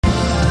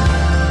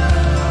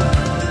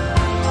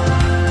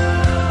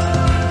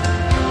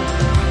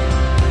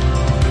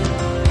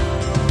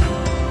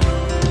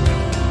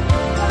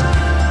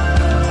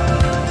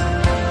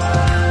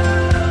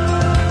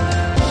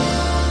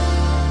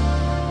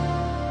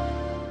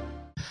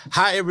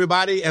Hi,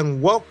 everybody,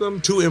 and welcome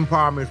to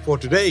Empowerment for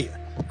Today.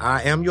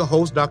 I am your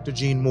host, Dr.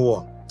 Gene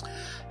Moore.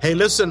 Hey,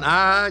 listen,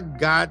 I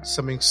got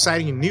some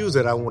exciting news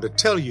that I want to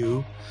tell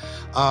you,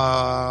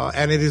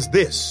 and it is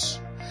this.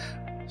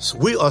 So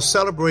we are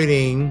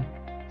celebrating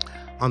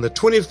on the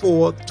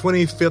 24th,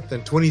 25th,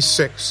 and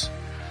 26th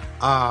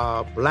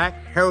Black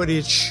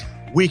Heritage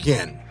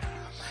Weekend.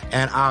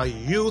 And our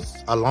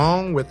youth,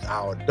 along with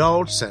our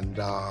adults and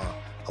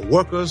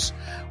workers,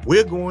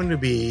 we're going to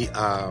be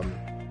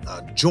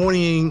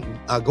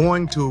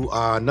going to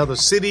another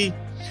city.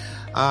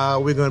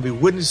 We're going to be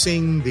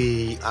witnessing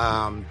the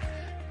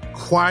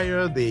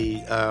choir,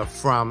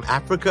 from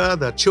Africa,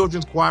 the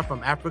children's choir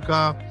from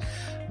Africa.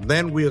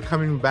 Then we are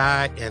coming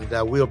back, and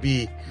we'll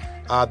be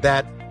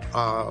that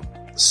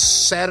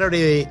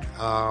Saturday.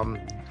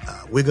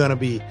 We're going to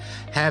be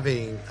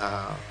having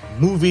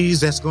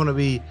movies that's going to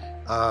be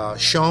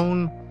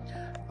shown.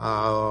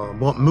 A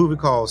movie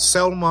called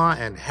Selma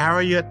and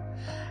Harriet.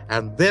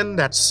 And then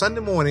that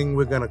Sunday morning,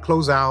 we're going to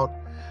close out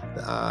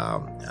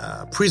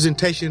the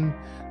presentation,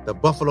 the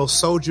Buffalo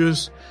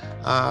Soldiers.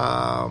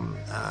 We're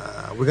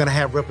going to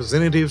have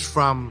representatives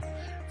from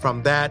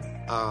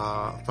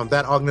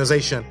that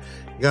organization.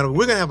 We're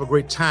going to have a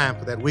great time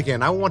for that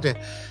weekend. I want to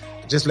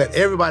just let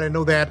everybody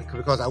know that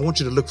because I want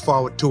you to look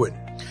forward to it.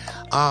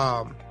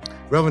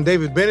 Reverend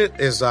David Bennett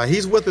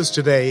he's with us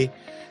today,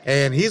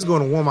 and he's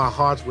going to warm our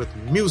hearts with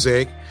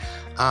music.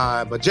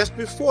 But just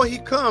before he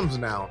comes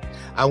now,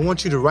 I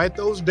want you to write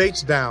those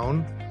dates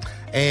down,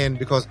 and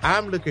because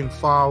I'm looking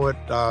forward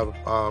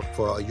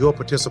for your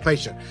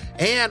participation.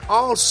 And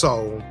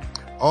also,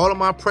 all of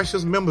my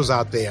precious members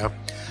out there,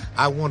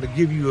 I want to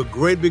give you a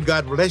great big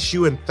God bless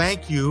you and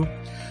thank you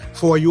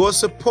for your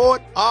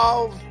support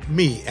of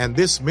me and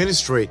this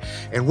ministry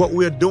and what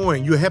we're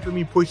doing. You're helping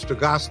me preach the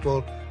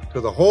gospel to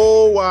the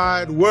whole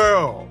wide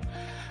world.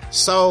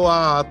 So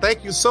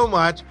thank you so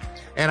much.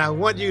 And I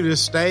want you to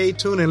stay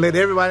tuned and let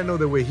everybody know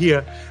that we're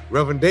here.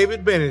 Reverend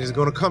David Bennett is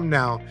going to come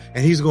now,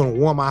 and he's going to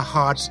warm our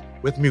hearts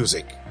with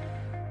music.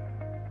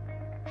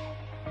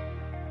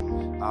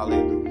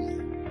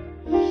 Hallelujah.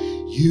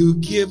 You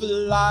give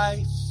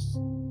life.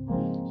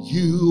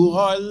 You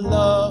are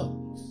love.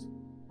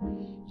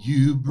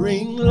 You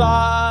bring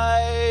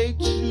light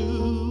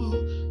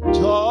to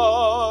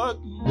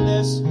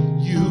darkness.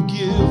 You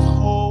give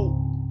hope.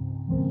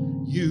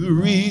 You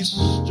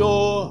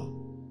restore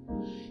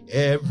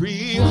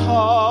every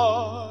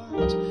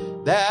heart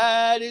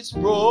that is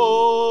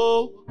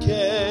broken,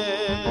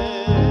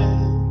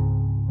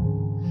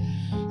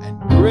 and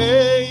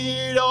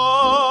great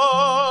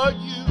are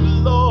you,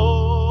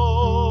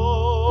 Lord.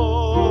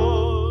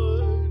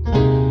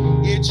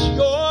 It's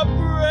your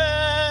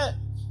breath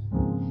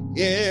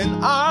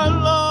in our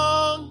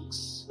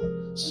lungs,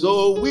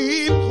 so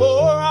we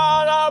pour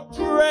out our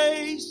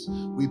praise.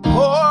 We pour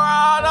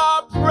out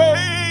our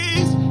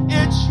praise.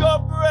 It's your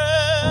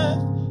breath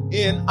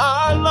in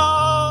our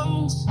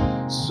lungs,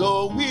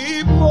 so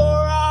we pour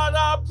out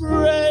our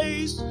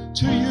praise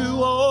to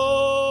you only.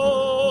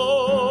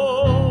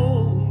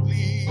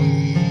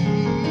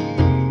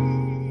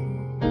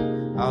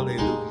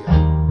 Hallelujah.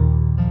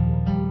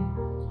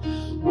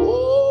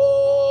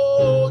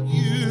 Oh,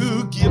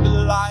 you give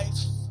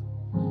life.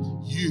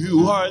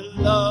 You are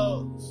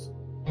love.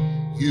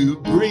 You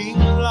bring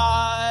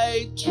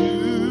light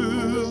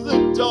to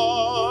the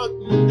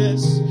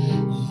darkness.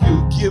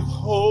 You give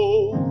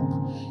hope.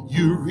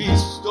 You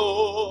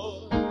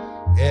restore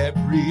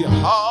every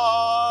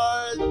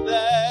heart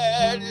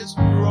that is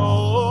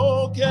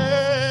broken,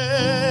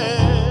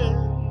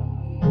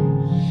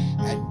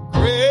 and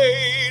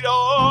great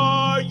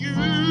are you,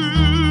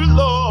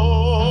 Lord.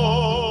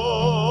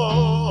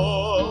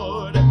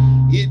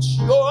 It's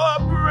your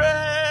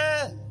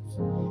breath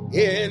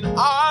in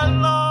our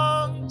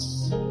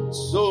lungs,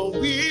 so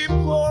we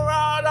pour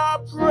out our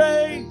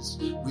praise.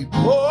 We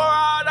pour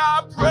out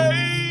our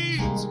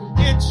praise.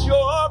 It's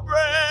your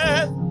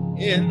breath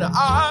in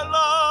our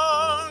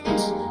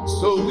lungs,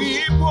 so we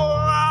pour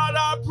out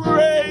our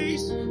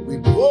praise. We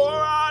pour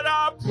out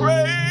our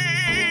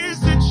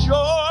praise. It's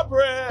your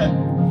breath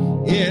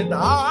in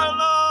our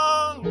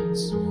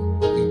lungs.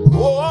 We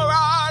pour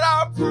out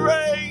our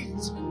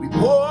praise. We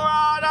pour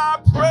out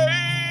our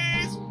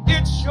praise.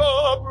 It's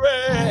your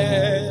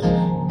breath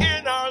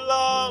in our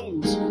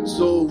lungs,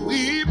 so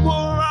we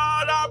pour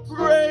out our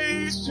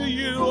praise to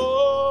you.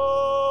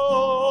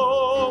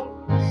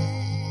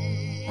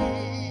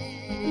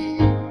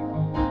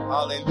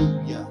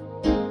 Hallelujah.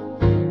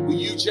 Will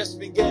you just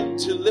begin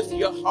to lift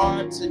your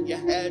hearts and your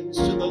hands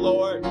to the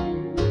Lord?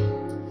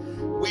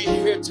 We're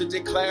here to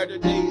declare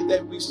today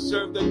that we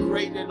serve the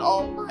great and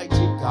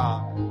almighty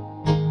God.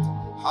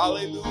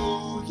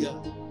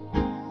 Hallelujah.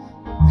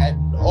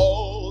 And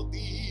all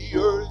the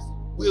earth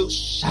will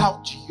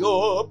shout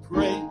your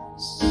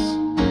praise.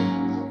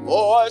 Our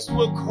voice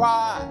will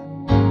cry,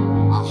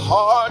 our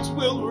hearts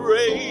will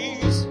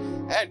raise,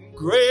 and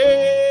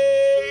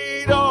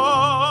great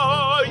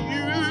are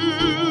you,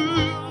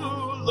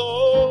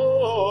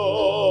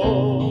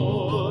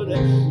 Lord.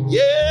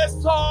 Yes,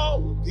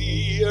 all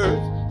the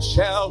earth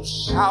shall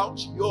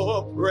shout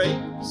your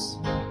praise.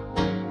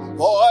 Our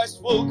voice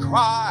will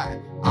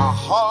cry, our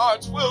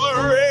hearts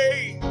will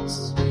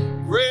raise.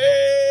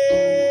 Great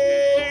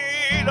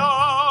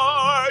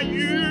are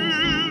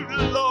you,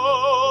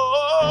 Lord.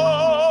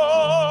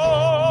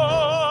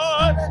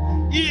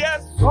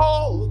 Yes,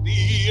 all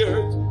the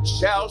earth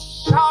shall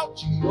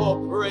shout your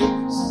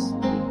praise.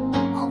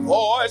 Our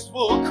voice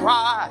will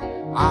cry,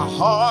 our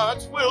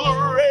hearts will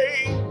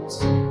raise.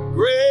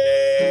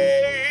 Great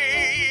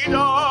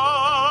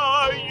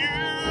are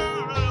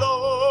you,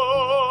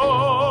 Lord.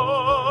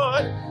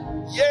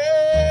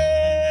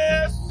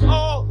 Yes,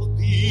 all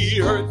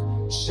the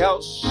earth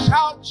shall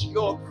shout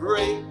your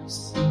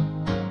praise.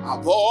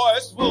 Our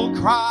voice will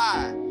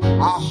cry,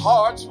 our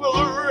hearts will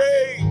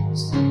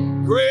raise.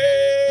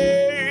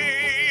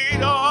 Great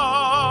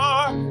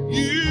are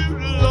you,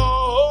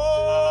 Lord.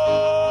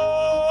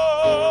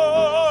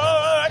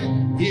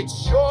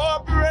 It's your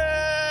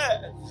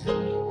breath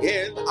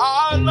in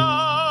our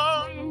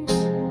lungs,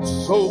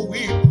 so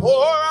we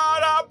pour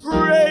out our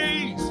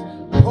praise,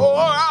 pour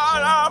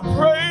out our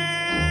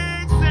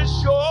praise.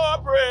 It's your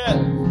breath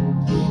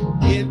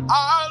in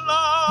our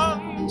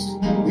lungs,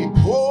 we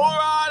pour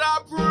out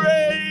our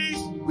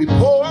praise, we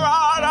pour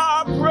out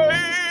our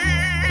praise.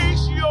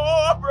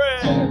 Your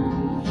breath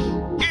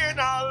in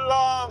our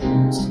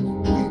lungs,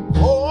 we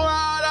pour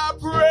out our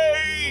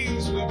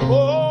praise, we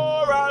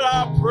pour out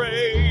our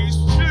praise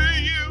to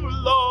you,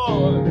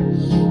 Lord.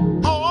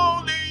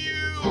 Only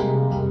you,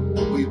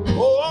 we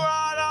pour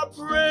out our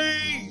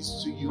praise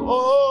to you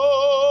only.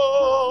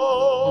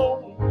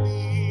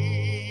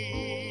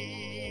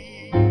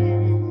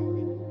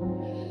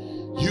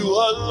 You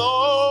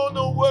alone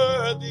are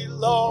worthy,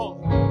 Lord.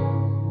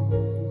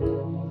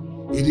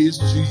 It is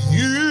to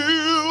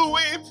you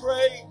we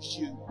praise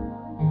you.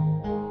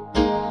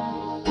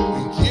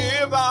 We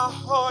give our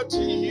heart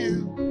to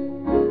you.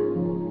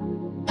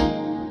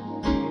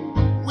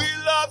 We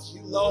love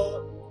you,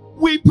 Lord.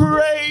 We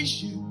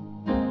praise you.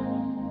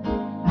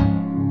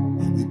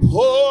 And we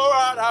pour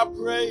out our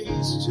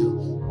praise to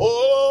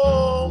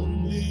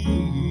only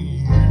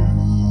you.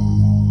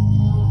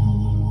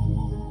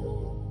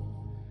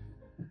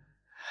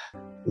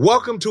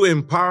 Welcome to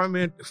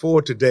Empowerment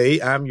for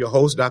Today. I'm your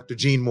host, Dr.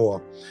 Gene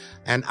Moore,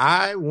 and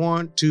I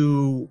want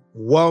to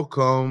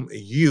welcome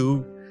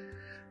you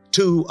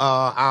to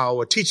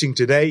our teaching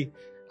today.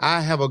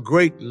 I have a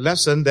great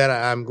lesson that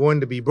I'm going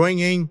to be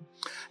bringing,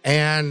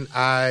 and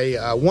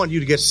I want you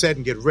to get set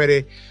and get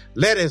ready.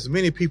 Let as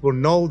many people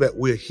know that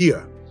we're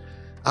here.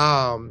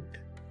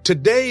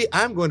 Today,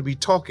 I'm going to be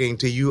talking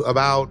to you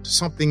about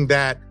something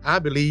that I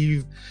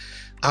believe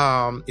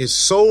is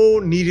so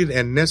needed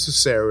and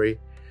necessary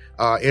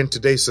in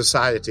today's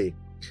society.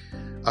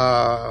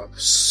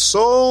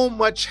 So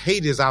much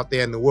hate is out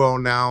there in the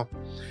world now,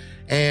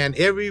 and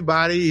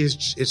everybody it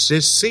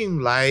just seems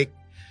like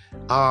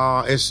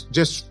it's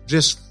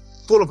just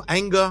full of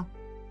anger.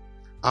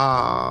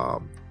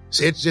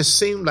 It just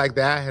seemed like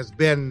there has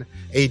been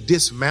a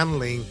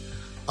dismantling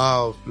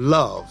of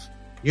love,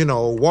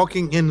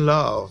 walking in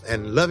love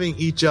and loving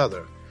each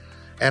other.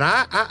 And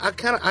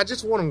I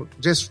just want to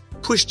just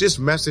push this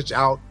message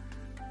out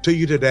to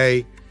you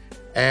today.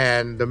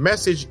 And the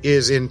message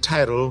is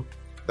entitled,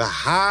 The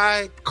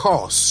High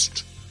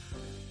Cost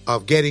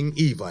of Getting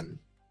Even.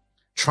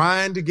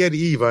 Trying to get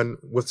even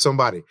with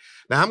somebody.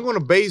 Now, I'm going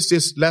to base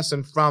this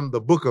lesson from the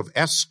book of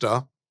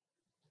Esther.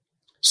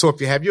 So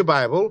if you have your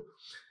Bible,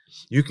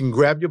 you can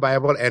grab your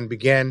Bible and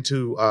begin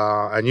to,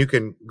 and you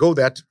can go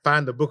there to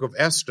find the book of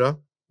Esther.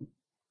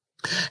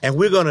 And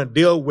we're going to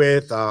deal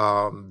with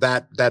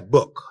that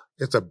book.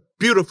 It's a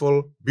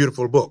beautiful,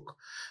 beautiful book,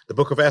 the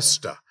book of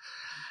Esther.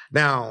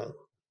 Now,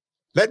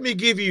 let me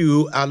give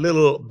you a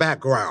little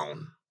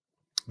background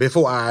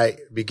before I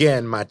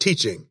begin my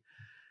teaching.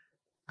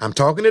 I'm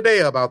talking today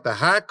about the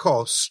high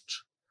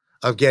cost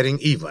of getting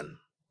even.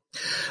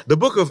 The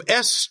book of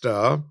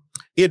Esther,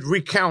 it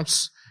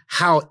recounts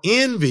how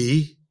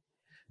envy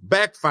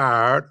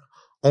backfired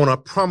on a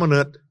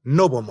prominent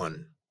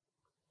nobleman.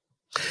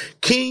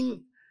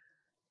 King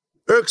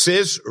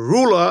Xerxes,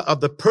 ruler of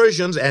the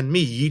Persians and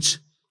Medes,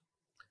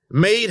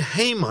 made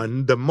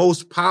Haman the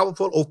most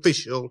powerful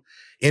official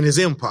in his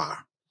empire.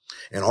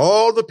 And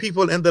all the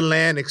people in the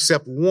land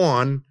except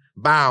one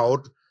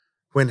bowed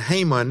when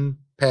Haman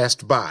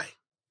passed by.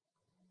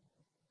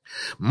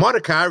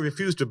 Mordecai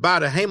refused to bow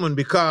to Haman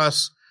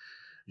because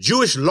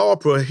Jewish law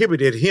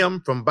prohibited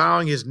him from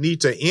bowing his knee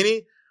to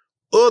any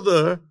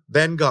other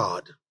than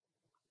God.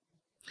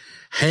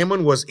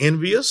 Haman was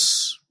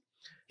envious.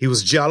 He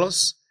was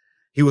jealous.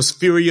 He was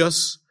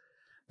furious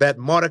that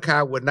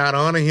Mordecai would not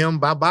honor him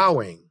by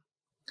bowing.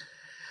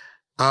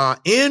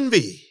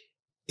 Envy.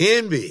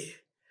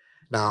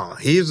 Now,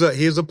 here's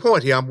a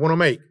point here I'm going to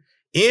make.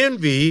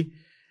 Envy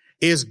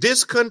is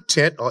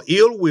discontent or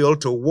ill will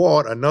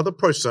toward another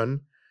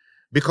person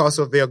because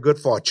of their good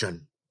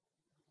fortune.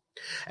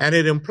 And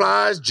it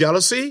implies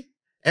jealousy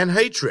and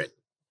hatred.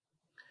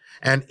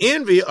 And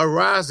envy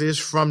arises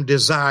from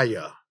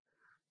desire.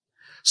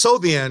 So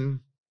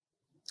then,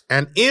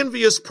 an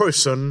envious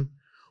person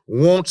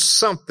want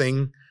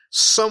something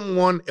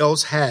someone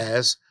else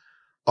has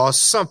or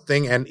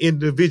something an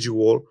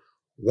individual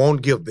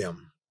won't give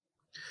them.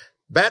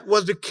 That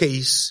was the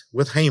case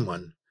with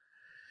Haman.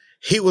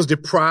 He was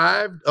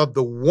deprived of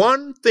the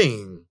one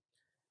thing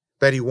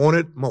that he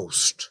wanted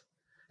most,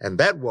 and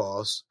that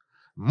was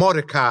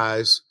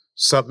Mordecai's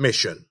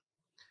submission.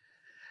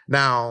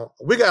 Now,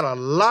 we got a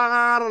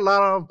lot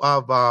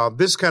of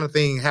this kind of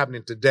thing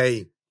happening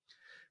today.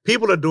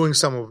 People are doing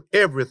some of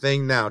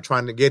everything now,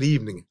 trying to get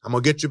evening. I'm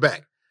going to get you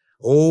back.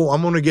 Oh,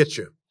 I'm going to get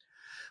you.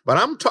 But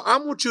I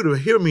want you to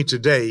hear me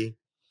today,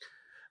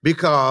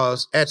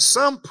 because at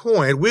some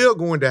point we're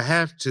going to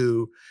have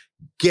to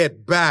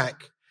get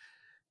back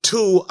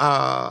to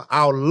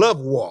our love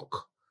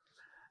walk.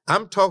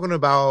 I'm talking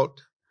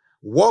about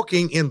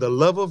walking in the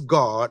love of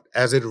God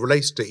as it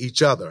relates to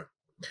each other.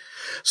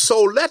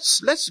 So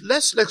let's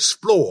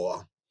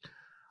explore.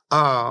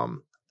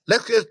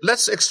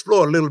 Let's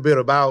explore a little bit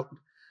about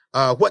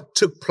what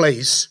took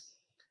place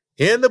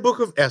in the book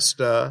of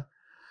Esther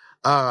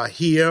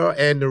here,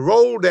 and the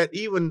role that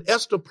even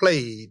Esther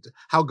played,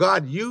 how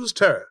God used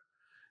her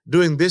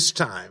during this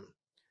time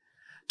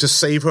to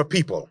save her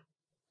people.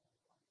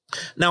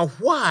 Now,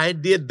 why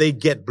did they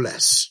get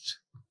blessed?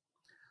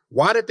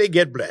 Why did they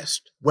get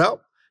blessed?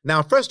 Well,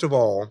 now, first of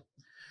all,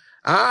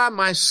 I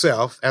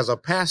myself, as a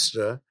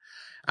pastor,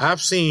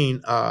 I've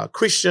seen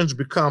Christians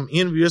become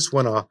envious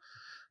when a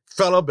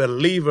fellow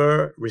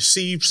believer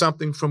receives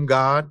something from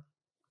God.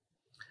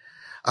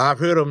 I've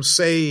heard them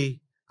say,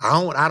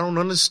 I don't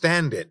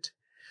understand it.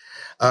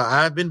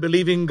 I've been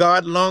believing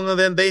God longer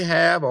than they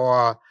have,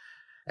 and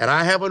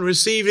I haven't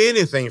received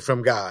anything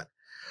from God.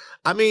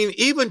 I mean,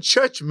 even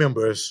church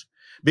members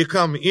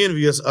become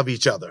envious of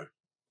each other.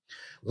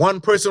 One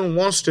person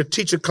wants to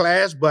teach a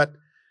class, but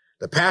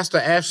the pastor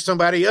asks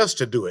somebody else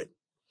to do it.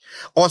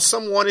 Or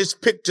someone is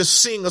picked to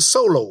sing a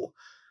solo,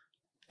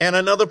 and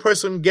another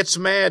person gets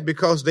mad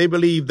because they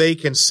believe they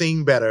can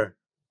sing better.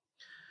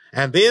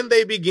 And then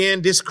they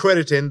begin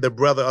discrediting the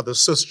brother or the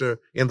sister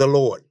in the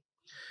Lord.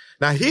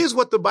 Now, here's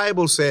what the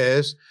Bible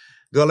says,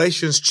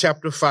 Galatians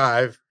chapter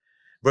 5,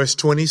 verse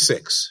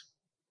 26.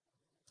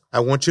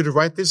 I want you to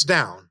write this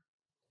down.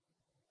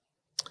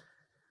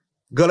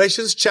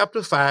 Galatians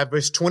chapter 5,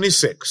 verse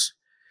 26.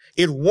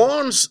 It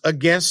warns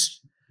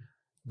against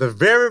the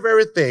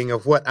very thing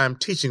of what I'm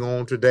teaching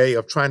on today,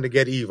 of trying to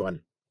get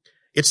even.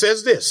 It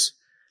says this: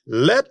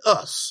 let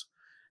us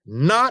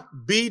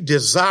not be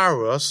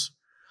desirous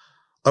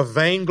of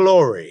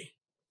vainglory,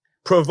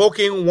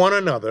 provoking one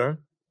another,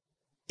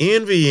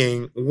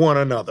 envying one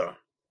another.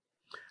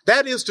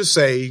 That is to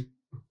say,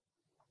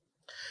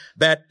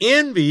 that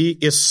envy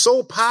is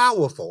so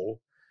powerful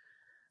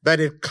that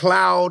it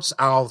clouds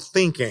our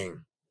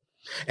thinking.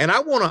 And I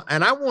want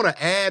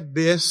to add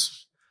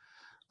this.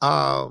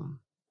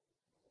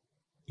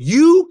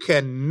 You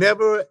can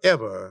never,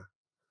 ever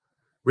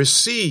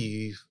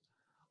receive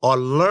or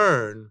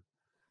learn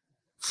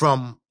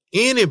from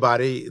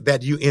anybody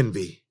that you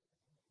envy.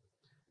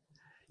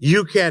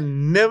 You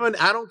can never,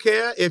 I don't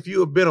care if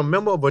you have been a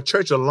member of a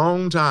church a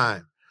long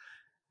time,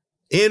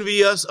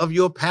 envious of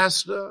your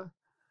pastor,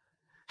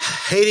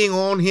 hating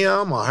on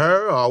him or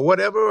her or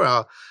whatever,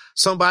 or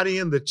somebody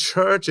in the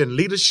church and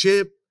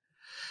leadership.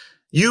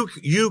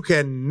 You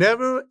can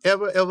never,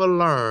 ever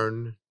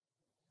learn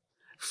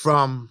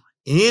from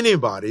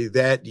anybody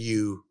that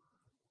you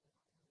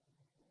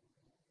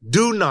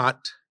do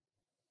not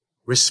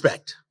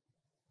respect.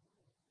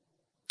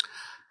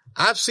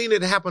 I've seen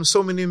it happen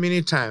so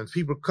many times.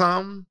 People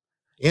come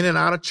in and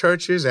out of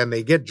churches and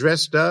they get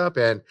dressed up,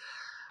 and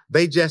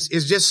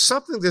it's just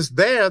something that's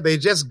there. They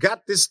just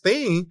got this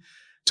thing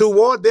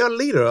toward their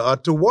leader or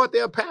toward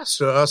their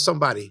pastor or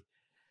somebody.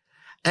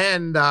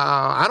 And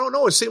I don't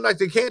know, it seems like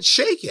they can't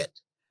shake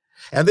it.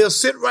 And they'll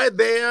sit right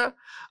there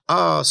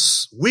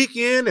week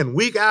in and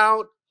week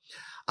out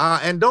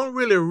and don't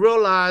really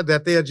realize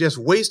that they're just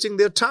wasting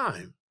their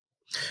time.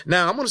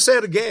 Now, I'm going to say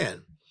it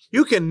again.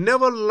 You can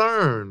never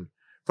learn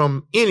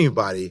from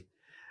anybody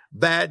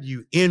that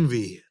you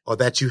envy or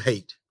that you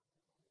hate.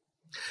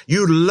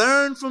 You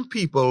learn from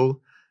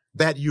people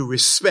that you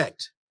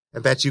respect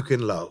and that you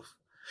can love.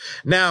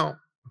 Now,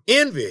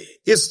 envy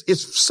is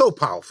so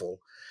powerful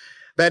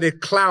that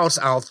it clouds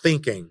our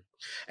thinking,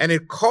 and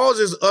it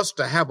causes us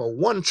to have a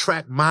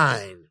one-track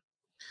mind.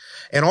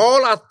 And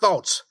all our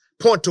thoughts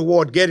point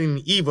toward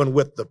getting even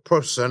with the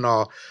person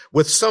or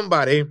with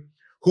somebody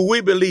who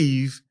we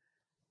believe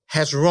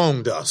has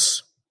wronged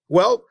us.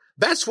 Well,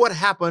 that's what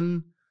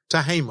happened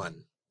to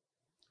Haman.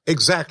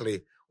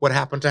 Exactly what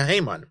happened to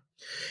Haman.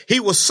 He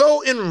was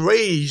so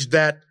enraged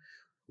that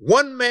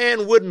one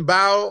man wouldn't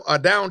bow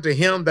down to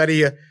him that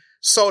he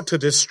sought to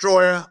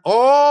destroy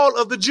all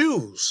of the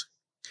Jews.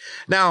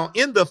 Now,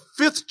 in the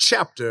 5th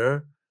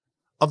chapter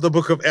of the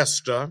book of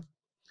Esther,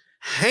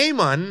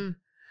 Haman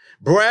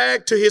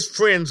bragged to his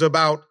friends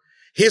about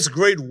his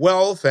great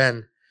wealth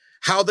and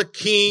how the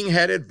king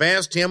had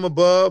advanced him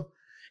above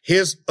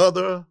his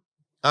other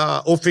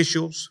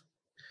officials.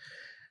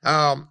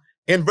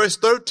 In verse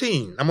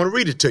 13, I'm going to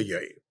read it to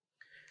you.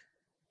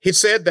 he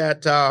said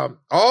that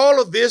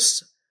all of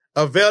this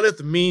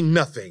availeth me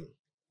nothing,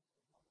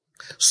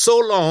 so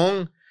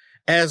long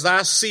as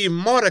I see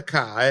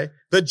Mordecai,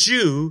 the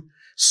Jew,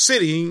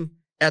 sitting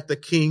at the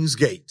king's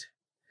gate.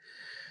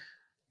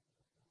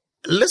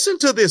 Listen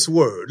to this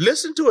word.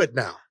 Listen to it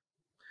now.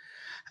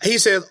 He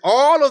says,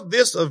 all of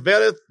this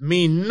availeth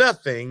me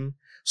nothing,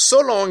 so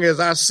long as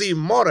I see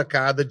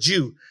Mordecai, the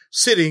Jew,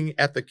 sitting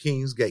at the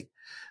king's gate.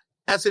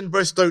 That's in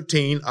verse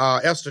 13,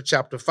 Esther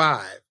chapter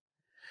 5.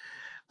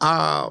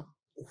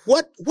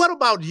 What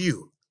about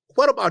you?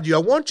 What about you? I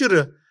want you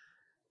to,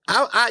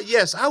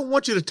 I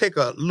want you to take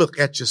a look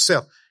at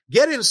yourself.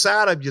 Get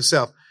inside of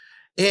yourself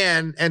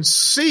and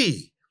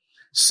see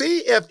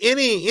if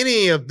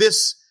any of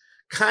this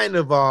kind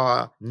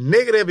of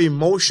negative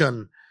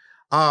emotion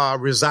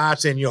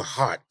resides in your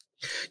heart.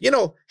 You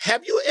know,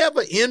 have you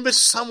ever envied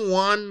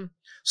someone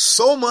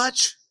so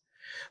much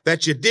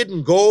that you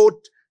didn't go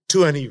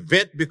to an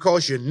event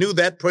because you knew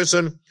that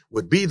person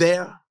would be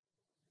there?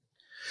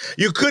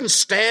 You couldn't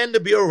stand to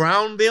be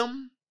around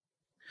them,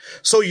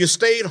 so you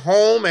stayed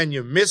home and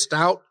you missed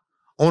out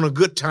on a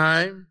good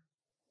time.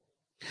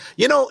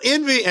 You know,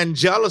 envy and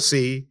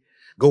jealousy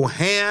go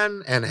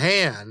hand in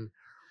hand,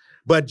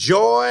 but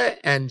joy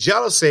and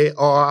jealousy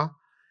are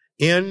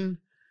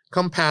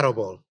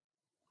incompatible.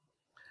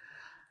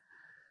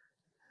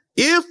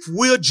 If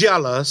we're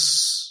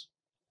jealous,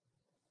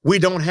 we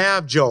don't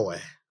have joy.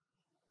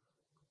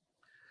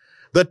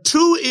 The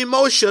two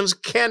emotions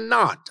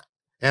cannot,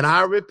 and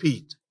I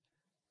repeat,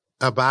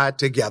 abide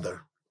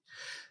together.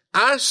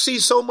 I see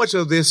so much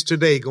of this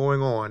today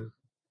going on.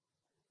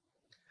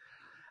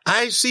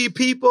 I see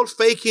people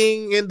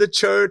faking in the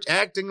church,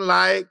 acting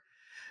like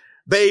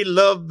they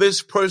love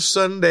this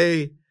person.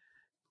 They're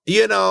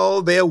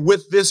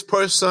with this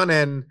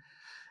person,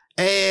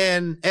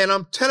 and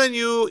I'm telling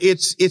you,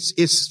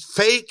 it's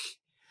fake.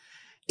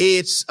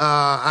 It's,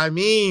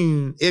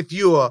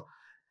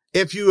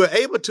 if you are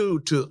able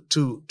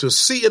to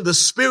see in the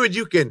spirit,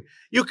 you can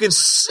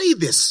see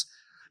this.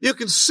 You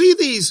can see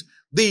these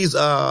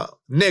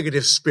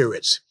negative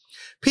spirits.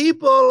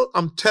 People,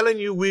 I'm telling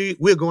you,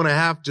 we're going to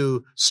have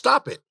to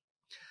stop it,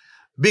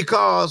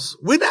 because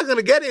we're not going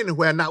to get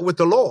anywhere, not with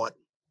the Lord.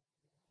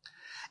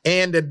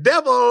 And the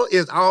devil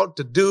is out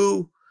to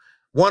do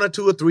one or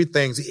two or three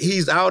things.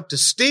 He's out to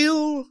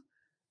steal,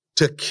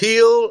 to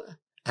kill,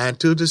 and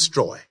to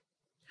destroy.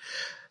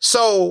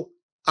 So,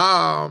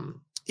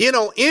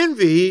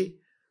 envy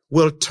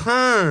will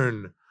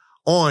turn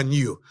on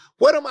you.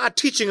 What am I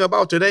teaching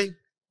about today?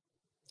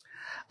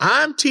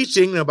 I'm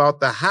teaching about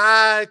the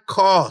high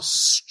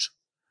cost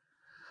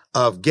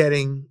of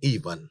getting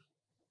even.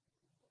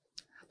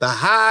 The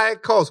high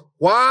cost.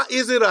 Why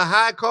is it a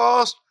high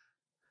cost?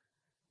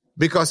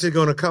 Because it's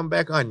going to come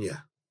back on you.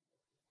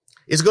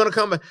 It's going to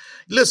come back.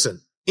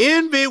 Listen,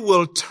 envy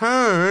will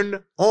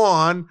turn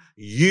on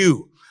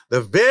you.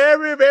 The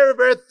very, very,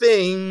 very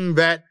thing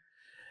that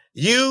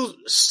you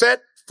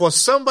set for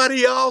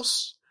somebody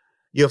else,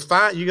 you'll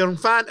fall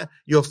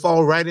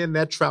right in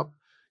that trap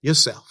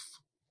yourself.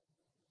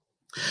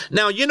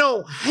 Now,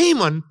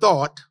 Haman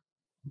thought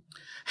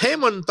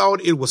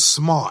it was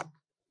smart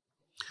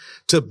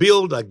to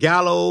build a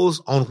gallows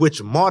on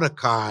which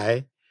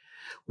Mordecai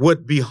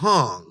would be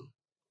hung,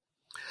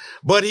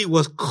 but he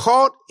was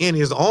caught in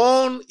his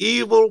own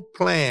evil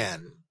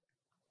plan.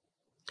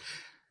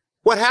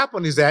 What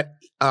happened is that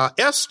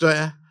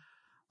Esther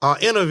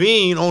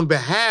intervened on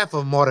behalf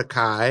of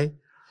Mordecai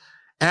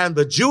and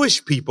the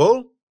Jewish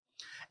people,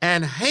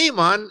 and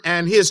Haman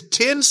and his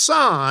 10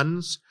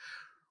 sons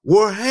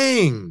were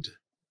hanged.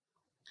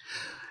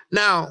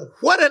 Now,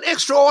 what an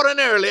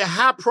extraordinarily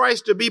high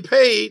price to be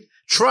paid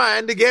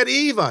trying to get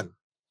even.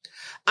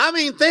 I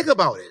mean, think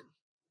about it.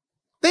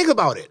 Think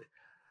about it.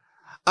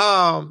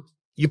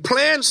 You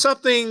plan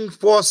something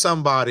for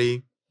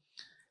somebody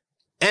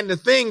and the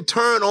thing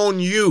turn on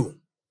you.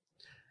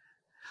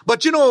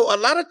 But a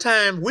lot of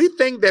times we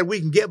think that we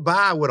can get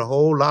by with a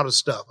whole lot of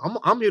stuff.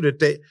 I'm here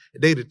today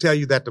to tell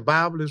you that the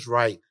Bible is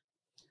right.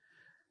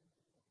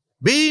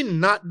 Be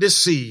not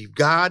deceived.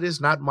 God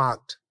is not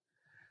mocked.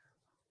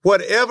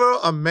 Whatever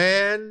a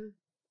man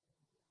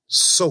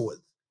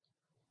soweth,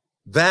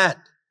 that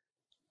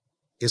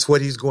is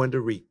what he's going to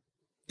reap.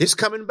 It's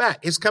coming back.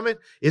 It's coming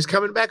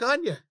back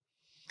on you.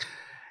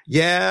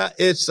 Yeah,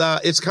 it's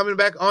coming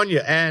back on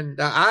you. And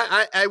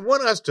I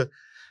want us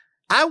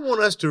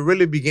to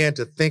really begin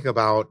to think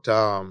about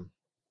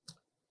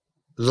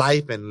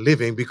life and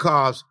living,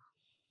 because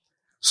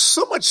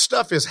so much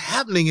stuff is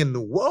happening in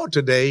the world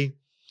today.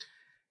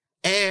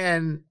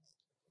 And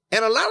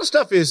a lot of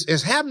stuff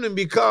is happening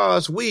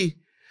because we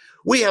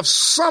have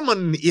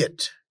summoned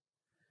it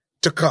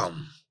to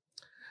come.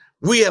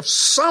 We have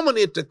summoned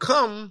it to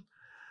come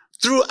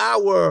through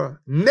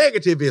our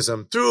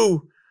negativism,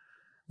 through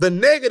the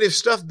negative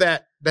stuff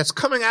that's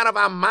coming out of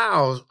our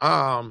mouths,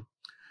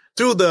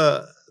 through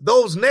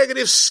those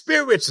negative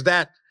spirits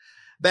that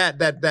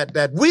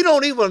we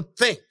don't even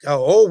think.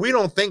 We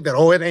don't think that,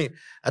 it ain't,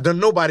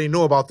 nobody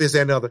know about this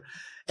and other.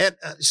 And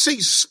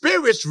see,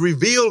 spirits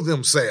reveal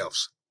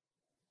themselves.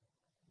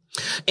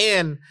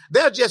 And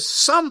there's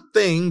just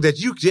something that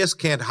you just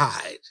can't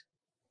hide.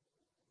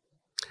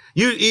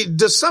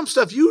 There's some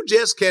stuff you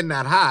just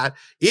cannot hide.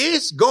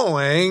 It's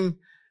going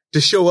to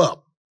show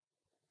up.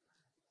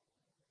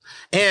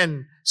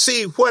 And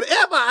see,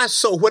 whatever I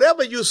sow,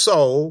 whatever you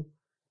sow,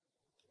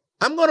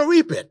 I'm going to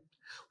reap it.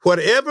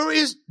 Whatever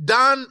is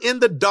done in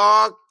the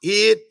dark,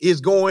 it is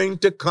going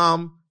to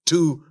come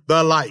to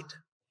the light.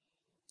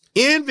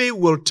 Envy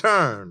will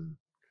turn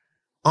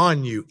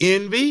on you.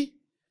 Envy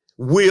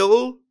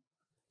will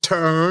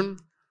turn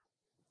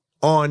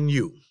on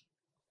you.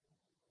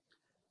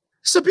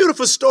 It's a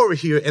beautiful story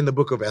here in the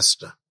book of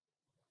Esther.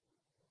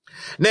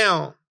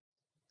 Now,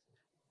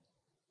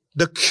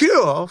 the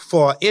cure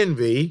for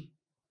envy,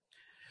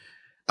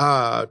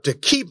 to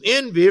keep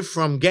envy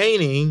from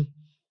gaining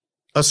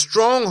a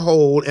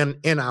stronghold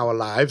in our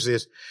lives,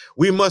 is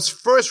we must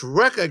first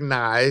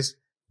recognize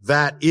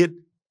that it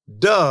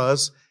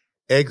does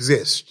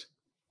exist.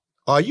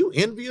 Are you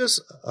envious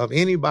of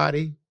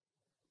anybody?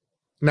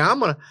 Now,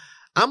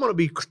 I'm gonna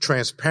be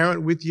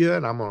transparent with you,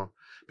 and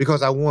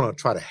because I want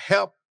to try to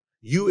help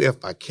you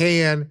if I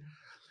can.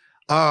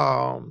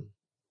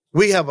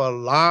 We have a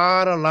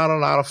lot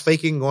of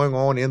faking going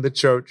on in the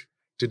church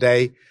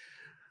today.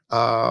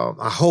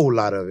 A whole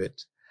lot of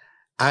it.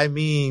 I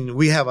mean,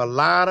 we have a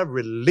lot of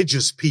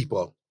religious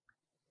people.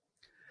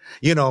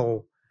 You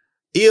know,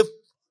 if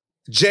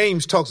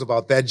James talks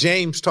about that,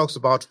 James talks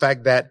about the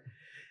fact that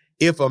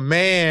if a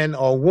man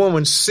or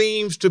woman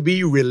seems to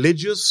be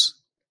religious,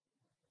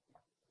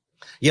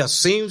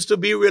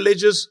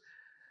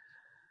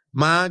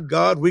 my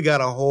God, we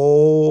got a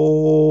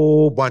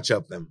whole bunch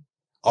of them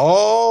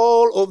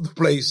all over the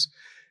place.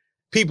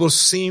 People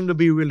seem to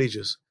be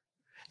religious.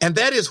 And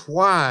that is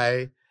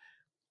why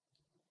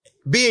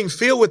being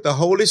filled with the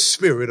Holy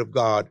Spirit of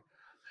God,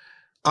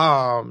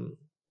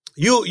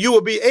 you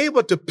will be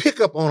able to pick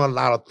up on a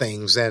lot of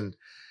things. And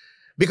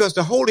because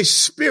the Holy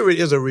Spirit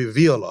is a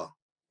revealer,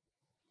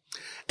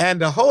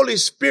 and the Holy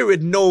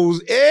Spirit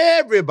knows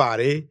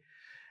everybody,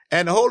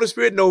 and the Holy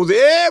Spirit knows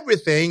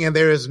everything, and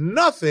there is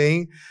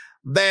nothing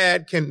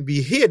that can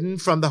be hidden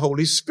from the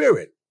Holy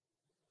Spirit.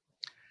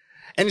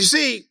 And you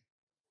see,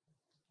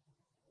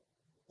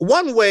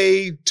 one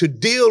way to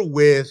deal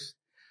with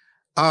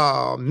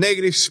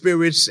negative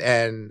spirits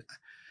and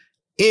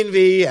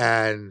envy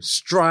and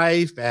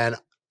strife and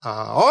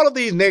all of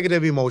these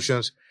negative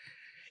emotions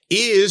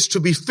is to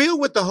be filled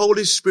with the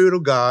Holy Spirit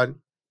of God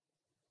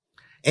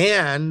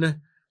and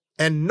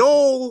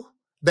know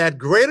that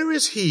greater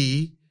is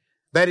He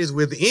that is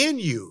within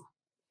you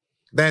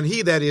than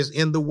he that is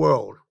in the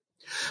world.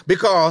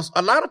 Because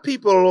a lot of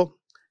people,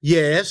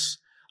 yes,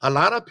 a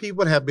lot of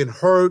people have been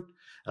hurt.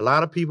 A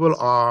lot of people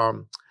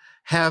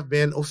have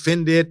been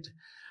offended.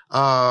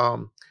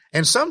 And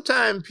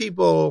sometimes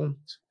people,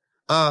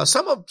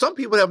 some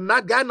people have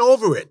not gotten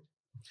over it.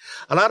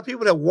 A lot of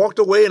people have walked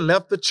away and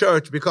left the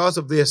church because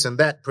of this and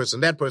that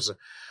person,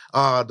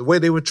 the way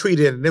they were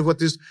treated and what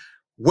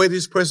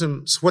this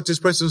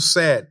person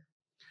said.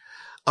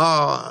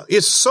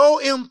 It's so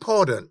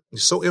important.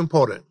 It's so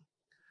important.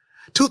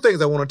 Two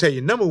things I want to tell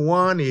you. Number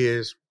one,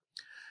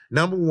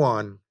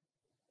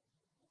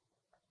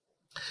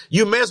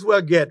 you may as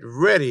well get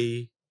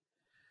ready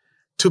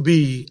to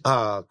be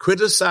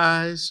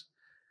criticized,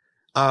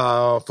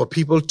 for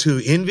people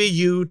to envy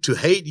you, to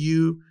hate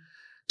you,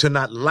 to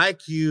not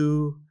like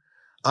you.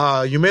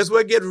 You may as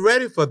well get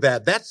ready for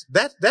that.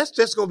 That's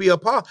just going to be a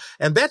part.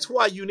 And that's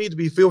why you need to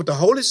be filled with the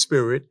Holy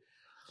Spirit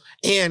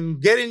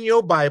and get in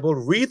your Bible,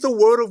 read the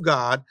Word of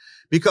God,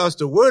 because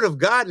the Word of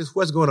God is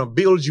what's going to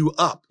build you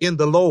up in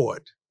the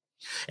Lord.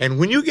 And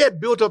when you get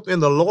built up in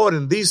the Lord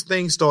and these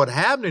things start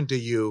happening to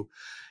you,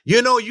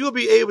 you know, you'll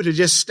be able to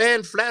just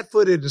stand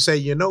flat-footed and say,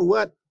 you know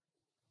what?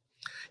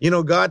 You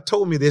know, God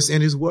told me this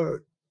in His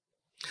Word,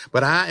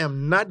 but I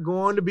am not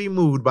going to be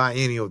moved by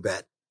any of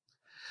that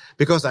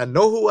because I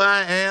know who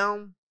I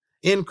am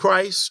in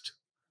Christ.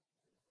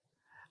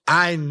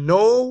 I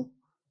know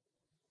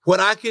what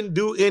I can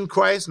do in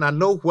Christ, and I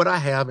know what I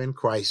have in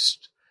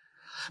Christ.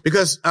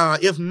 Because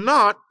if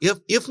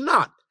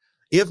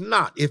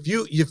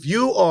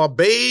you are a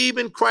babe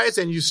in Christ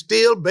and you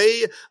still a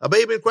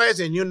babe in Christ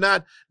and you're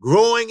not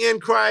growing in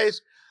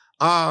Christ,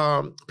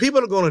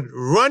 people are going to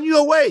run you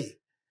away,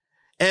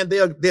 and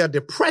they'll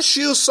depress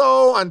you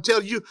so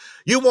until you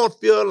won't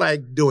feel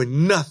like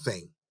doing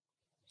nothing.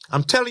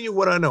 I'm telling you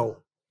what I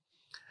know.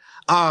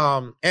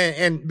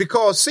 And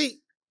because see,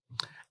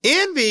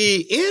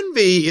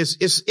 envy is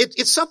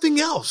it's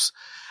something else.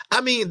 I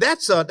mean,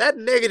 that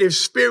negative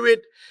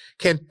spirit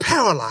can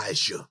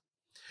paralyze you.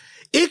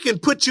 It can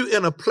put you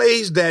in a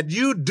place that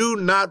you do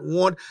not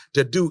want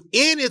to do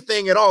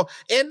anything at all.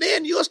 And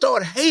then you'll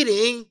start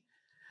hating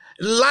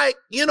like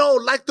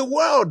the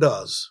world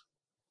does.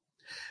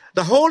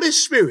 The Holy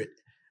Spirit,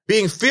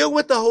 being filled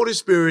with the Holy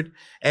Spirit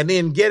and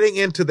then getting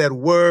into that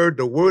word,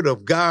 the Word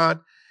of God,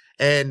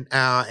 and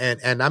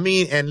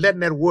letting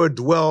that word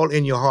dwell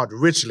in your heart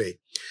richly.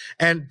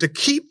 And to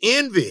keep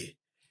envy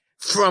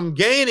from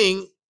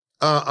gaining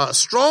a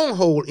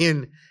stronghold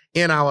in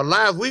our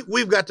lives,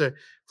 we've got to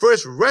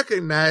first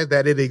recognize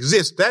that it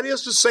exists. That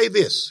is to say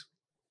this: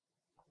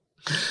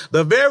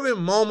 the very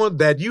moment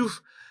that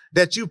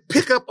you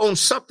pick up on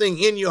something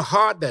in your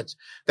heart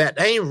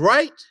that ain't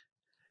right,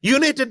 you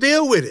need to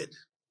deal with it.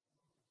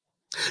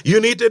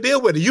 You need to deal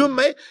with it. You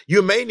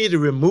may need to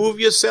remove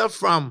yourself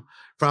from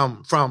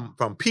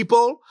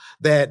people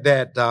that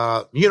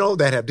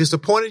have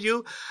disappointed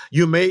you.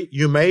 You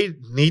may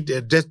need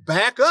to just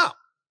back up.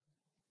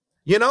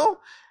 You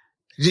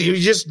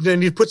just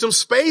need to put some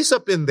space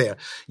up in there.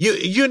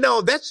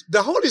 That's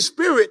the Holy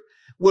Spirit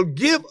will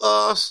give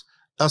us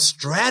a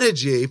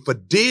strategy for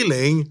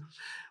dealing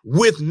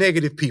with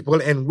negative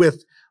people and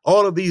with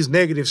all of these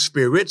negative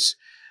spirits.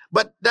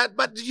 But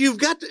you've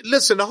got to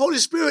listen. The Holy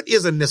Spirit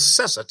is a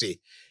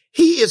necessity.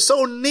 He is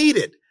so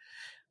needed.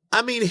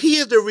 I mean, he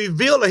is the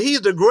revealer.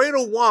 He's the greater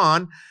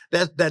one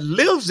that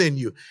lives in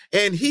you,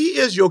 and he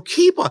is your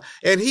keeper,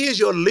 and he is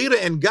your leader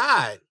and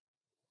guide.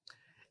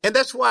 And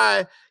that's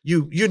why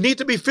you need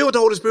to be filled with the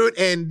Holy Spirit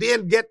and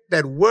then get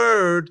that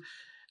word,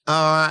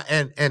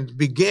 and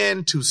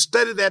begin to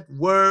study that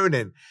word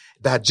and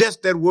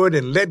digest that word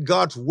and let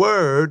God's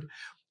word,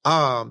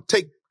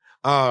 take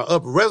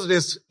up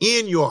residence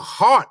in your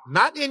heart,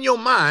 not in your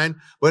mind,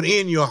 but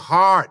in your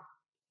heart.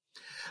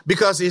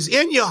 Because it's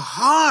in your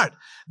heart.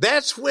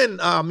 That's when,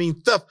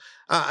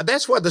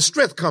 that's where the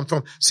strength comes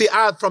from. See,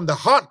 from the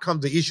heart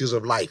comes the issues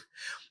of life.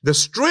 The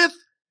strength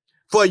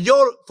for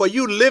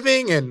you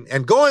living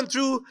and going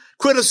through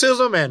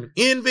criticism and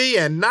envy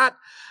and not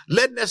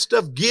letting that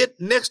stuff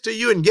get next to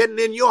you and getting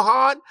in your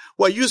heart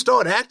where you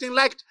start acting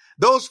like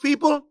those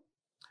people.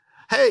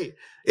 Hey,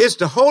 it's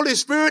the Holy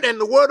Spirit and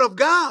the Word of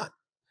God.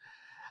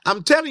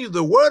 I'm telling you,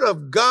 the Word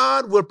of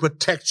God will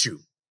protect you.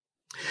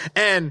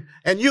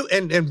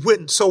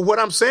 So what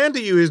I'm saying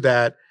to you is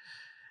that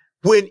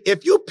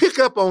if you pick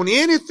up on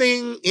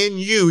anything in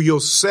you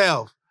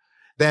yourself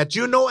that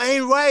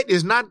ain't right,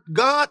 is not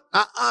God,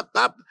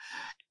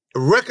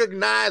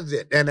 recognize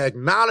it and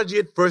acknowledge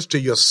it first to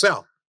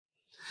yourself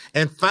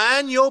and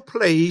find your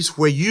place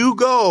where you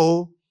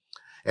go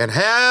and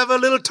have a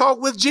little talk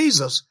with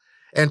Jesus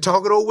and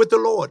talk it over with the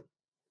Lord.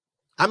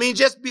 I mean,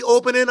 just be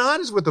open and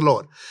honest with the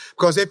Lord.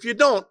 Because if you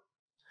don't,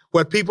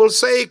 what people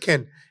say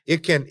can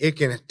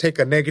take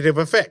a negative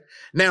effect.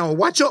 Now,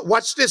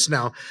 watch this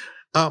now.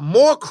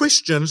 More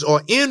Christians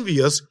are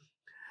envious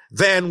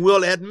than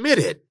will admit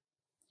it.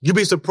 You'd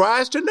be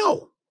surprised to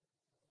know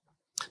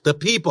the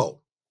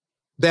people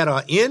that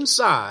are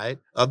inside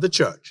of the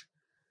church,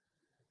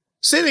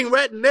 sitting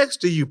right next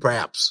to you,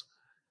 perhaps,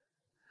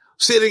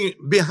 sitting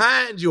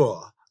behind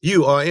you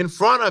or in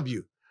front of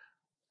you.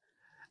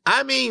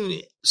 I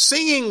mean,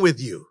 singing with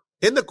you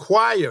in the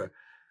choir,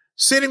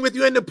 sitting with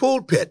you in the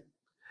pulpit.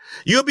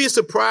 You'll be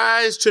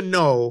surprised to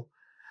know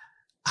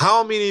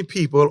how many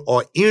people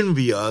are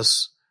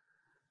envious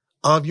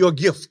of your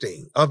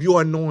gifting, of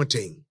your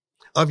anointing,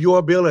 of your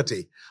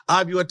ability,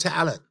 of your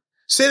talent,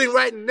 sitting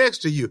right next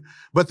to you,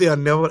 but they'll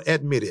never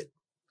admit it.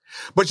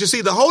 But you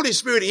see, the Holy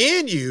Spirit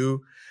in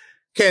you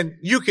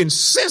you can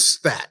sense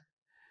that.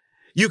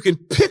 You can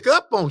pick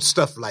up on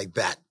stuff like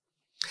that.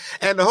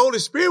 And the Holy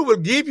Spirit will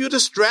give you the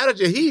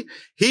strategy.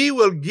 He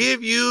will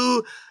give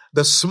you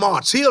the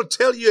smarts. He'll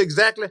tell you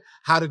exactly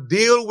how to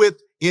deal with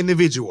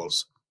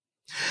individuals.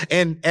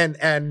 And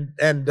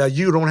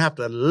you don't have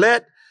to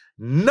let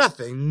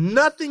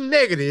nothing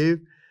negative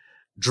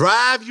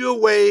drive you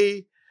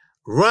away,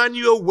 run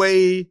you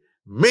away,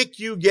 make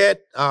you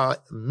get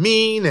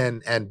mean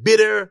and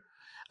bitter.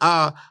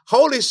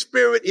 Holy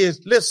Spirit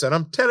listen,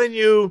 I'm telling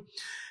you,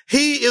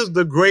 he is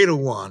the greater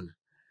one.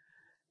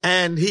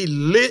 And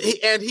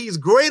he's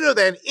greater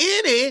than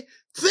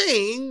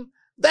anything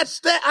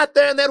that's out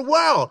there in that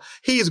world.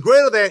 He's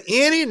greater than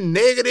any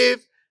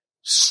negative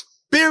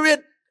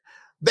spirit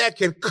that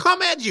can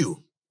come at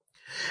you.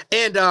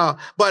 And,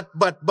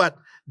 but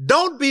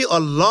don't be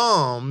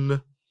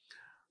alarmed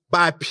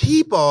by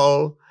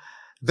people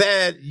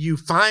that you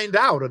find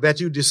out or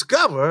that you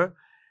discover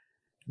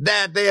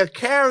that they are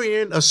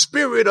carrying a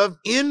spirit of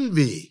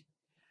envy,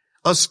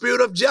 a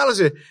spirit of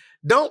jealousy.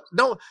 Don't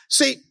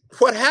see.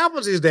 What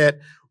happens is that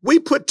we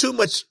put too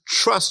much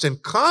trust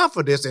and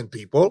confidence in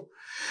people,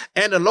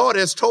 and the Lord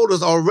has told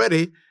us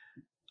already,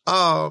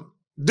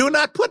 do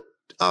not put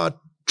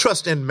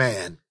trust in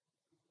man.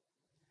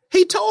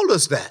 He told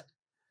us that.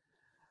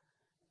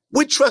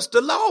 We trust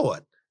the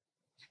Lord.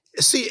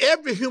 See,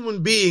 every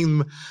human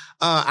being,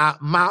 our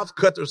mouth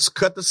cut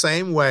the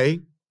same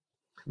way.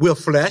 We're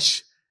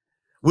flesh.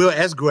 We're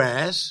as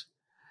grass.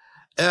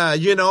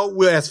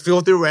 We're as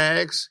filthy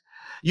rags.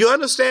 You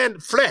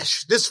understand?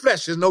 This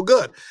flesh is no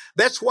good.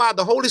 That's why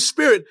the Holy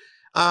Spirit,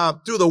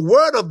 through the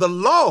word of the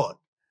Lord,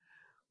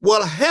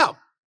 will help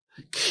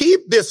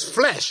keep this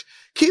flesh,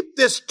 keep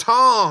this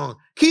tongue,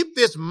 keep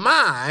this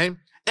mind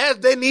as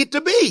they need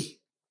to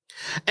be.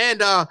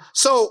 And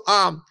so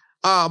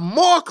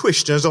more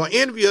Christians are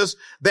envious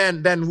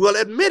than will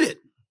admit it.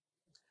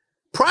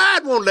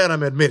 Pride won't let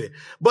them admit it.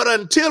 But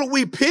until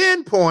we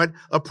pinpoint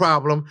a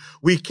problem,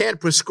 we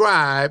can't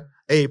prescribe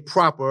a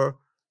proper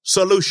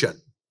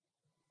solution.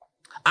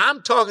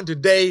 I'm talking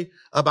today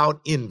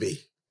about envy.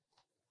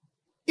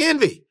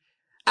 Envy.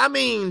 I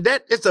mean,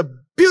 that it's a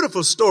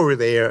beautiful story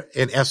there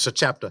in Esther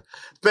chapter,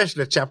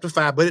 especially chapter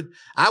 5. But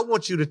I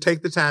want you to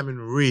take the time and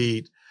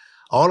read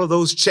all of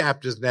those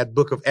chapters in that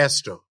book of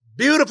Esther.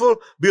 Beautiful,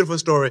 beautiful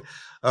story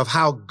of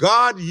how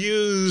God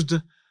used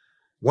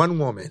one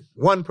woman,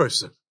 one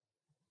person.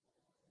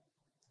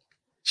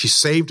 She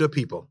saved her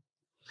people.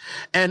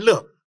 And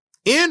look,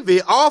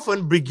 envy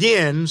often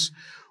begins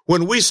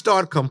when we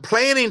start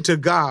complaining to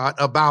God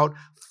about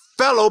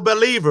fellow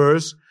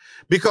believers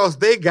because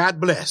they got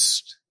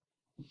blessed.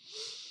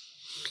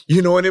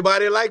 You know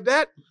anybody like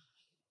that?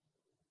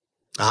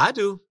 I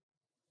do.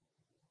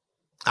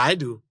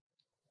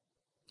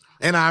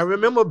 And I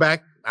remember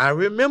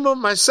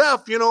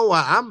myself,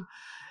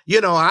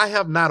 I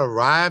have not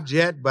arrived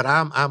yet, but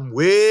I'm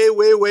way,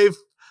 way, way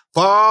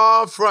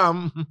far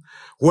from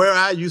where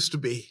I used to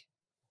be.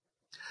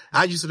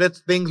 I used to let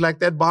things like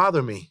that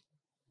bother me.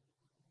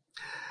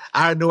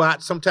 I know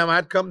sometimes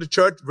I'd come to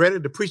church ready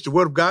to preach the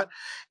word of God,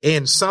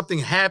 and something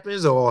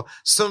happens or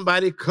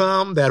somebody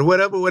come that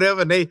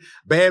whatever, and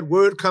bad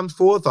word comes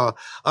forth, or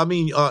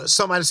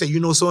somebody say,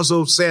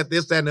 so-and-so said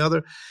this, that, and the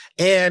other,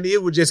 and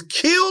it would just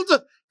kill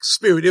the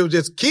spirit. It would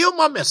just kill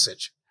my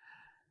message.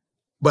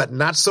 But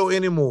not so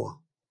anymore.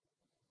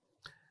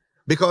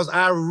 Because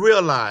I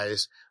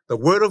realize the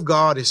word of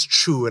God is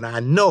true, and I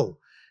know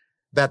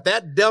that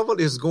devil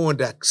is going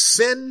to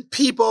send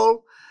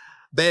people.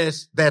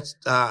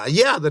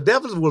 The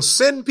devil will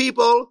send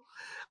people,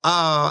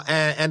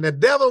 and the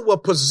devil will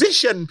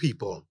position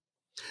people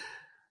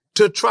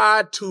to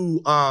try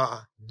to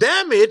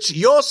damage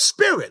your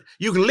spirit.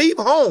 You can leave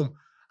home,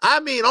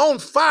 on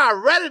fire,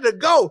 ready to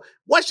go,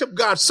 worship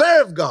God,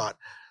 serve God.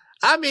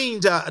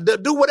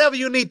 Do whatever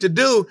you need to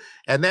do,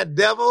 and that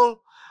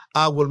devil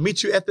will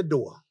meet you at the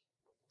door.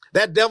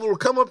 That devil will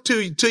come up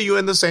to you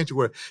in the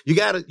sanctuary. You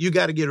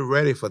gotta get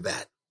ready for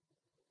that.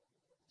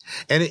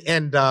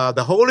 And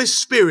the Holy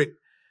Spirit,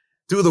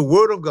 through the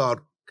word of God,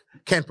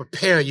 can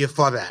prepare you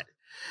for that.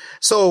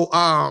 So,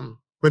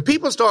 when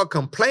people start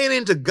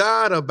complaining to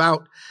God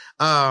about,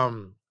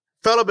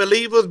 fellow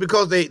believers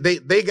because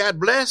they got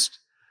blessed,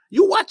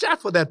 you watch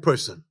out for that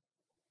person.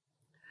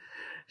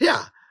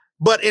 Yeah.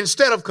 But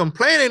instead of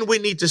complaining, we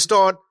need to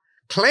start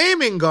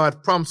claiming God's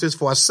promises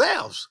for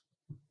ourselves.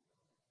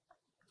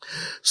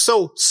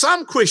 So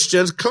some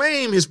Christians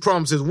claim his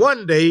promises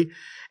one day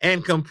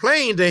and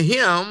complain to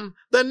him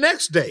the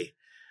next day.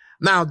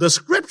 Now, the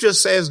scripture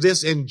says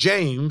this in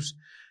James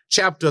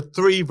chapter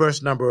 3,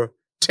 verse number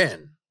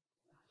 10.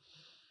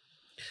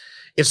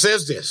 It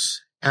says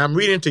this, and I'm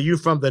reading to you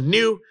from the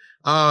New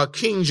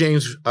King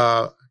James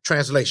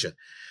translation.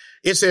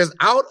 It says,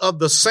 out of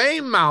the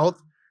same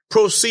mouth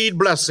proceed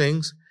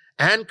blessings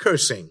and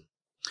cursing.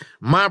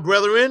 My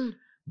brethren,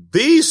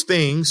 these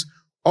things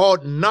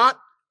ought not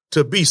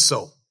to be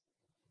so.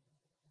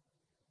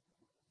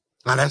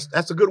 Now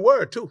that's a good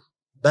word too.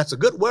 That's a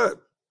good word.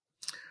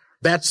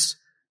 That's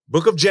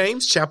book of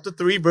James, chapter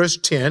 3, verse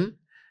 10.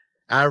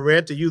 I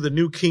read to you the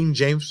New King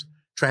James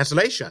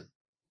translation.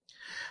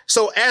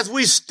 So as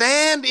we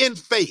stand in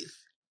faith,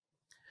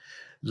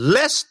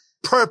 let's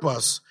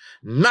purpose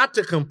not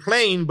to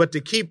complain, but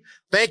to keep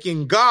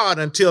thanking God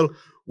until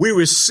we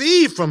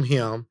receive from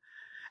him.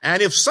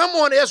 And if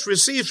someone else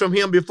receives from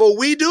him before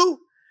we do,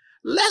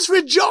 let's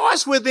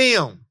rejoice with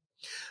them.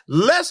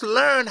 Let's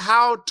learn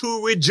how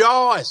to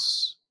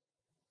rejoice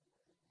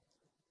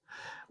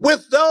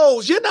with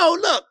those,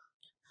 look,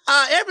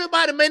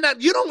 everybody may not,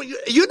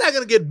 you're not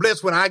going to get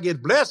blessed when I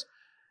get blessed.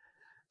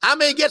 I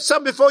may get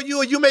some before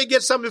you, or you may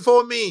get some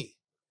before me.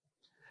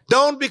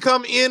 Don't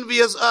become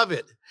envious of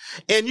it.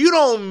 And you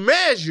don't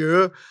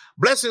measure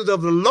blessings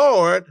of the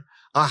Lord,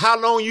 how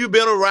long you've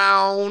been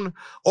around,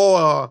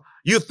 or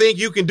you think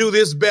you can do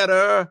this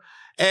better,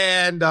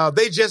 and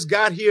they just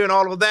got here and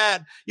all of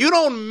that. You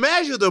don't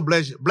measure the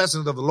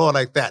blessings of the Lord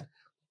like that.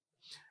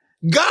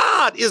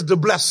 God is the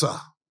blesser.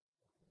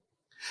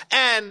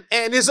 And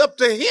it's up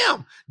to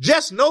him.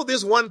 Just know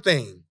this one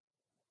thing.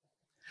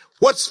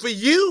 What's for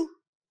you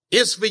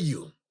is for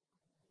you.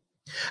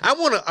 I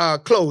want to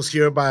close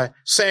here by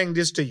saying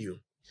this to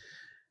you.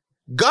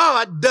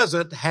 God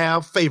doesn't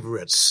have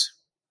favorites.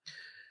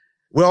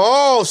 We're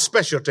all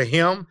special to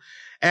him,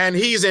 and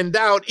he's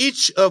endowed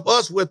each of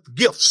us with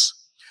gifts.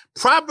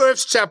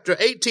 Proverbs chapter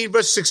 18,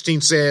 verse 16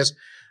 says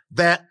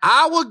that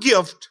our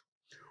gift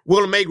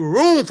will make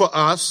room for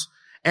us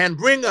and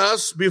bring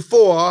us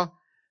before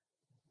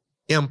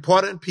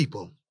important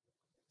people.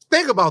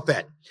 Think about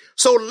that.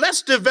 So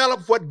let's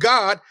develop what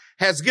God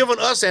has given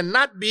us and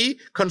not be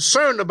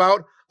concerned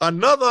about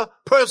another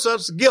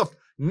person's gift.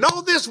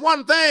 Know this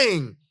one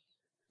thing.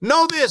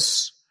 Know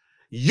this.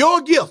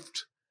 Your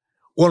gift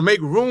will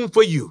make room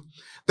for you.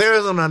 There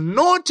is an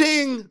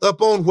anointing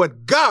upon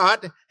what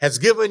God has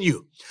given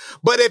you.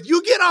 But if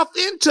you get off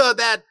into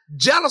that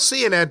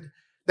jealousy and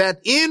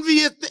that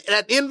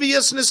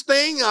enviousness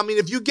thing,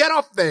 if you get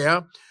off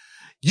there,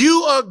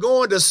 you are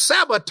going to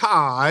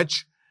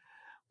sabotage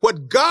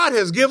what God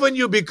has given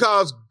you,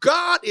 because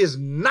God is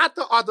not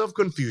the author of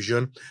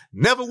confusion,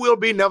 never will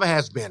be, never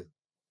has been.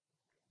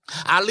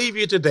 I leave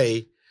you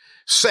today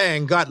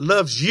saying God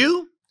loves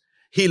you.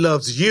 He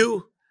loves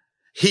you.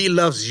 He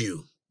loves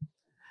you.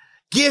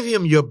 Give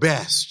him your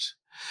best.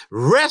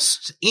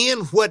 Rest in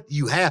what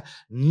you have.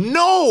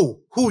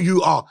 Know who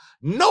you are.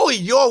 Know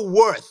your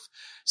worth.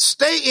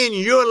 Stay in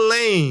your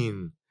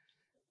lane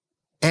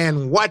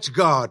and watch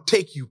God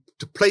take you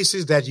to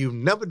places that you've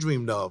never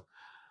dreamed of.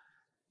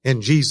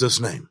 In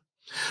Jesus' name.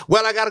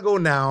 Well, I got to go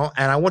now,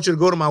 and I want you to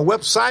go to my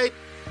website,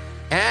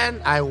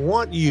 and I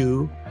want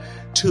you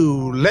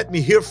to let me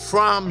hear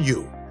from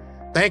you.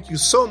 Thank you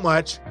so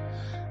much.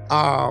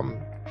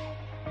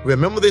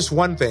 Remember this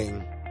one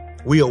thing.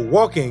 We are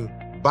walking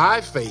by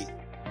faith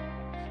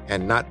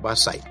and not by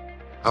sight.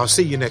 I'll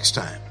see you next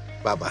time.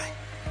 Bye-bye.